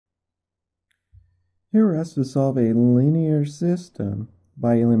Here we're asked to solve a linear system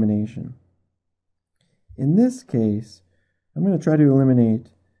by elimination. In this case, I'm going to try to eliminate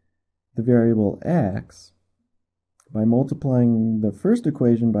the variable x by multiplying the first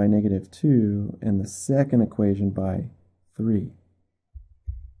equation by -2 and the second equation by 3.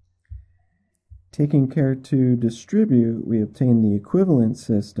 Taking care to distribute, we obtain the equivalent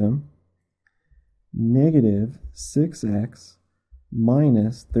system, -6x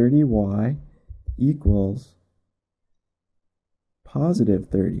minus 30y equals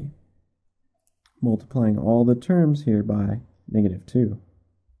 +30, multiplying all the terms here by -2.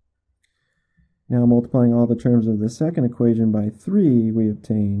 Now multiplying all the terms of the second equation by 3, we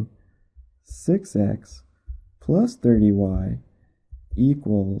obtain 6x plus 30y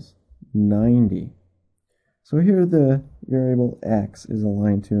equals 90. So here the variable x is a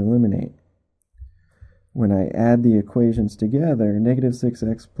line to eliminate. When I add the equations together,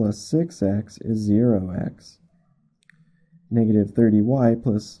 -6x plus 6x is 0x. -30y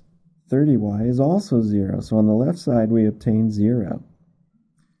plus 30y is also 0. So on the left side we obtain 0.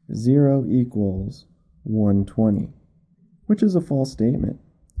 0 equals 120, which is a false statement.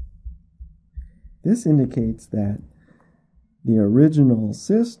 This indicates that the original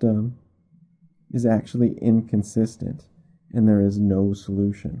system is actually inconsistent and there is no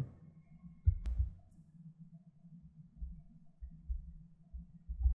solution.